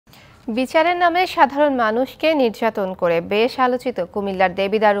বিচারের নামে সাধারণ মানুষকে নির্যাতন করে বেশ আলোচিত কুমিল্লার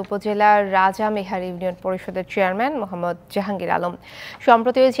দেবিদ্বার উপজেলার রাজা মেহার ইউনিয়ন পরিষদের চেয়ারম্যান মোহাম্মদ জাহাঙ্গীর আলম।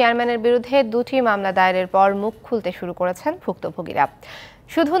 সম্প্রতি ওই চেয়ারম্যানের বিরুদ্ধে দুটি মামলা দায়েরের পর মুখ খুলতে শুরু করেছেন ভুক্তভোগীরা।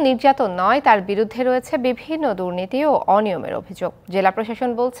 শুধু নির্যাতন নয়, তার বিরুদ্ধে রয়েছে বিভিন্ন দুর্নীতি ও অনিয়মের অভিযোগ। জেলা প্রশাসন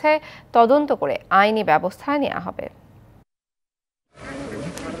বলছে তদন্ত করে আইনি ব্যবস্থা নেওয়া হবে।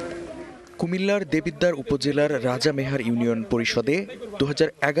 কুমিল্লার দেবিদ্বার উপজেলার রাজা মেহার ইউনিয়ন পরিষদে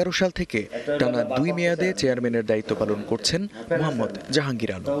 2011 সাল থেকে টানা 2 মেয়াদে চেয়ারম্যানের দায়িত্ব পালন করছেন মোহাম্মদ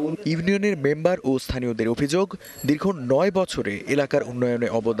জাহাঙ্গীর আলম। ইউনিয়নের মেম্বার ও স্থানীয়দের অভিযোগ, দীর্ঘ 9 বছরে এলাকার উন্নয়নে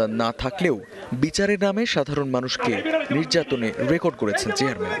অবদান না থাকলেও বিচারের নামে সাধারণ মানুষকে নির্যাতনে রেকর্ড করেছেন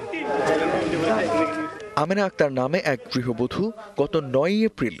চেয়ারম্যান। আমেনা আক্তার নামে এক গৃহবধূ গত 9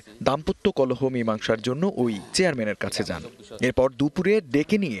 এপ্রিল দাম্পত্য কলহ মীমাংসার জন্য ওই চেয়ারম্যানের কাছে যান। এরপর দুপুরে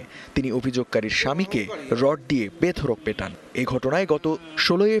ডেকে নিয়ে তিনি অভিযোগকারীর স্বামীকে রড দিয়ে বেধড়ক পেটান। এই ঘটনায় গত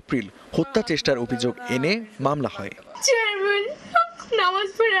 16 এপ্রিল হত্যা চেষ্টার অভিযোগ এনে মামলা হয়। চেয়ারম্যান নামাজ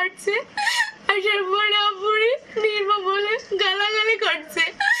পড়ে আসছে, আসার পরে আপুরে নির্মম বলে গালাগালি করছে,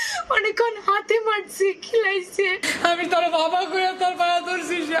 অনেকক্ষণ হাতে মারছে, খিলাইছে। আমি তার বাবা কইয়া তার পায়া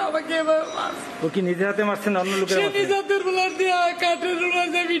ধরছি, সে আমাকে এভাবে মারছে। ও কি নিজের হাতে মারছে না অন্য লোকের হাতে? নিজের হাতের রুলার দিয়ে কাঠের রুলার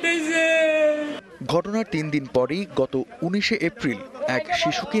দিয়ে পিটাইছে। ঘটনার 3 দিন পরই গত 19 এপ্রিল এক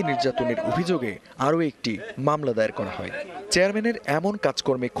শিশুকে নির্যাতনের অভিযোগে আরও একটি মামলা দায়ের করা হয়। চেয়ারম্যানের এমন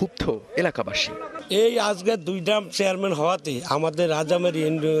কাজকর্মে ক্ষুব্ধ এলাকাবাসী। এই আজকে 2টা চেয়ারম্যান হওয়াতে আমাদের রাজামের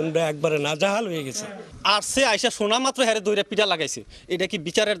ইউনিয়নটা একবারে নাজাহাল হয়ে গেছে। আর সে আইসা শোনা মাত্র হারে 2টা পিটা লাগাইছে, এটা কি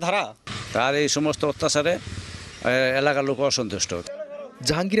বিচারের ধারা? তার এই সমস্ত অত্যাচারে এলাকার লোক অসন্তুষ্ট।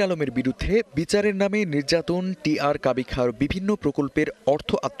 জাহাঙ্গীর আলমের বিরুদ্ধে বিচারের নামে নির্যাতন, টিআর কাবিখার বিভিন্ন প্রকল্পের অর্থ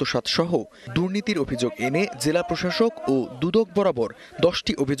আত্মসাৎ সহ দুর্নীতির অভিযোগ এনে জেলা প্রশাসক ও দুদক বরাবর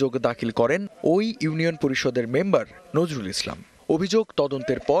 10টি অভিযোগ দাখিল করেন ওই ইউনিয়ন পরিষদের মেম্বার নজরুল ইসলাম। অভিযোগ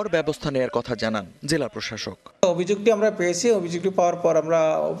তদন্তের পর ব্যবস্থা নেয়ার কথা জানান জেলা প্রশাসক। অভিযোগটি আমরা পেয়েছি, অভিযোগটি পাওয়ার পর আমরা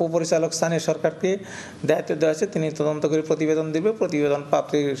উপপরিচালক স্থানীয় সরকারকে দায়িত্ব দেওয়া আছে, তিনি তদন্ত করে প্রতিবেদন দেবে। প্রতিবেদন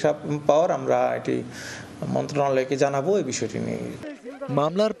পাওয়ার আমরা এটি মন্ত্রণালয়কে জানাবো এই বিষয়টি নিয়ে।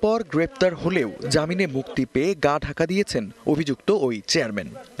 মামলার পর গ্রেপ্তার হলেও জামিনে মুক্তি পেয়ে গা ঢাকা দিয়েছেন অভিযুক্ত ওই চেয়ারম্যান।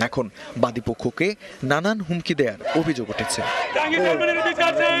 এখন বাদীপক্ষকে নানান হুমকি দেওয়ার অভিযোগ উঠেছে।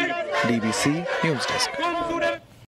 DBC news desk.